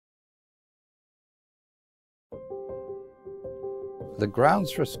The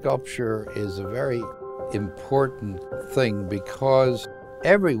grounds for sculpture is a very important thing because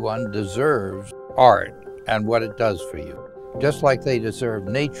everyone deserves art and what it does for you, just like they deserve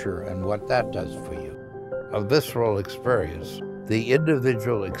nature and what that does for you. A visceral experience, the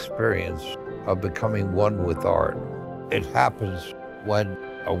individual experience of becoming one with art. It happens when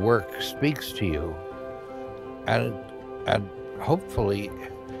a work speaks to you and hopefully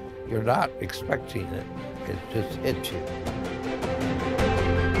you're not expecting it. It just hits you.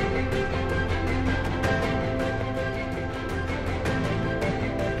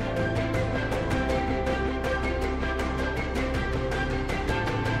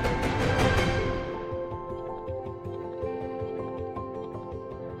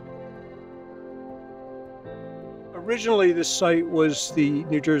 Originally, this site was the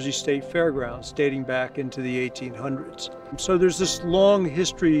New Jersey State Fairgrounds, dating back into the 1800s. So there's this long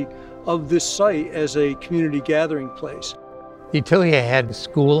history of this site as a community gathering place. The Atelier had a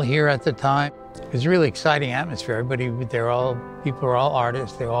school here at the time. It was a really exciting atmosphere. People were all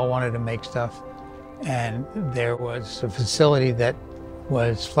artists. They all wanted to make stuff. And there was a facility that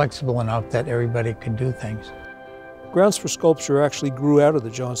was flexible enough that everybody could do things. Grounds for Sculpture actually grew out of the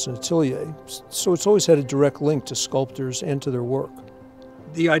Johnson Atelier, so it's always had a direct link to sculptors and to their work.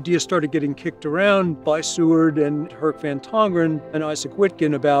 The idea started getting kicked around by Seward and Herc Van Tongeren and Isaac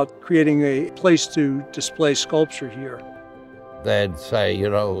Whitkin about creating a place to display sculpture here. They'd say, you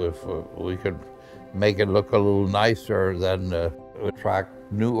know, if we could make it look a little nicer, then attract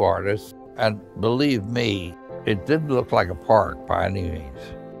new artists. And believe me, it didn't look like a park by any means.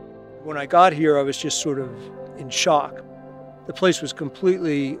 When I got here, I was just sort of in shock. The place was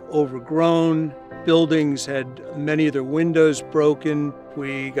completely overgrown. Buildings had many of their windows broken.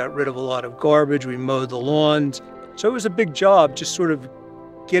 We got rid of a lot of garbage. We mowed the lawns. So it was a big job just sort of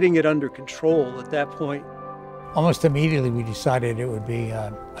getting it under control at that point. Almost immediately we decided it would be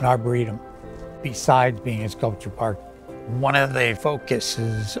an arboretum, besides being a sculpture park. One of the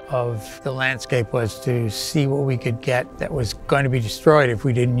focuses of the landscape was to see what we could get that was going to be destroyed if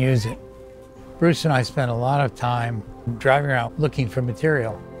we didn't use it. Bruce and I spent a lot of time driving around looking for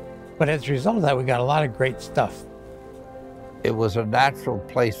material. But as a result of that, we got a lot of great stuff. It was a natural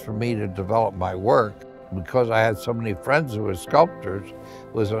place for me to develop my work. Because I had so many friends who were sculptors,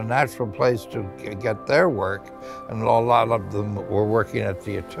 it was a natural place to get their work, and a lot of them were working at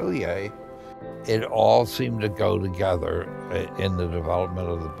the Atelier. It all seemed to go together in the development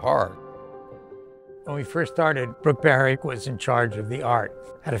of the park. When we first started, Brooke Barry was in charge of the art,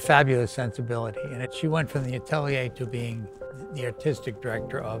 had a fabulous sensibility, and she went from the Atelier to being the artistic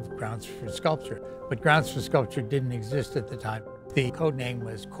director of Grounds for Sculpture. But Grounds for Sculpture didn't exist at the time. The code name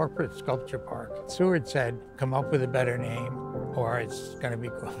was Corporate Sculpture Park. Seward said, come up with a better name or it's going to be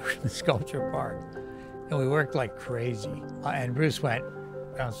Corporate Sculpture Park. And we worked like crazy. And Bruce went,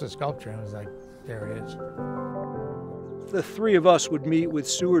 Grounds for Sculpture, and I was like, there it is. The three of us would meet with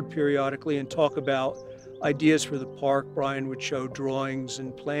Seward periodically and talk about ideas for the park. Brian would show drawings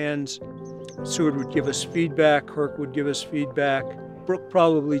and plans. Seward would give us feedback. Herc would give us feedback. Brooke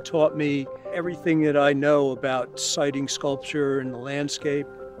probably taught me everything that I know about siting sculpture and the landscape.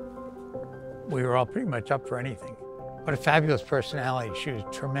 We were all pretty much up for anything. What a fabulous personality. She was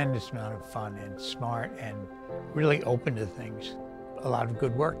a tremendous amount of fun and smart and really open to things. A lot of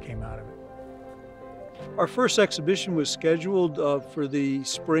good work came out of it. Our first exhibition was scheduled for the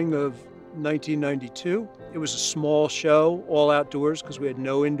spring of 1992. It was a small show, all outdoors, because we had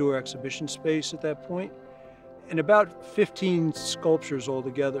no indoor exhibition space at that point. And about 15 sculptures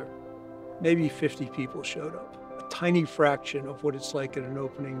altogether. Maybe 50 people showed up. A tiny fraction of what it's like at an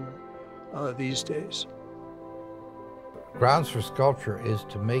opening these days. Grounds for Sculpture is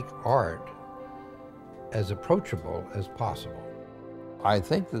to make art as approachable as possible. I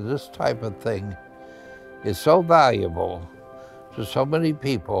think that this type of thing is so valuable to so many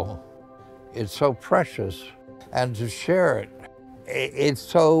people. It's so precious, and to share it, it's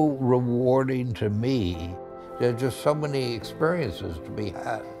so rewarding to me. There are just so many experiences to be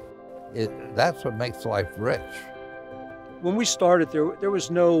had. That's what makes life rich. When we started, there was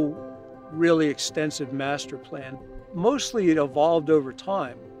no really extensive master plan. Mostly it evolved over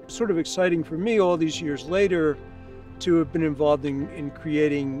time. Sort of exciting for me all these years later to have been involved in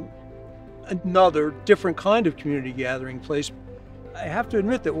creating another different kind of community gathering place. I have to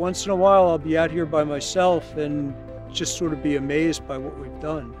admit that once in a while I'll be out here by myself and just sort of be amazed by what we've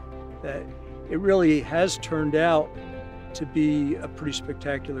done. That it really has turned out to be a pretty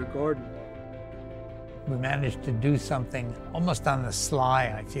spectacular garden. We managed to do something almost on the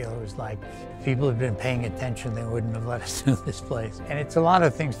sly, I feel. It was like if people had been paying attention, they wouldn't have let us do this place. And it's a lot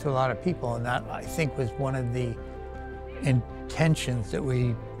of things to a lot of people, and that, I think, was one of the intentions that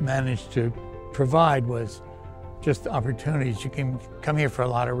we managed to provide was just opportunities. You can come here for a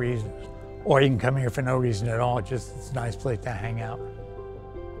lot of reasons, or you can come here for no reason at all. Just it's a nice place to hang out.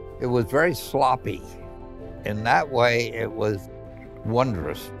 It was very sloppy. In that way, it was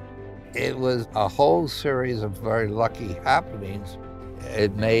wondrous. It was a whole series of very lucky happenings.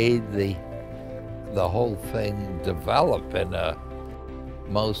 It made the whole thing develop in a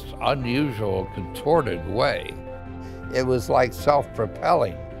most unusual, contorted way. It was like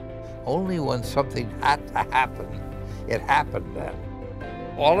self-propelling. Only when something had to happen, it happened then.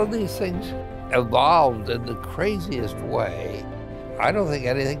 All of these things evolved in the craziest way. I don't think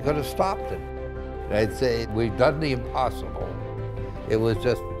anything could have stopped it. I'd say we've done the impossible. It was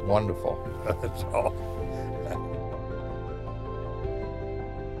just wonderful, that's all.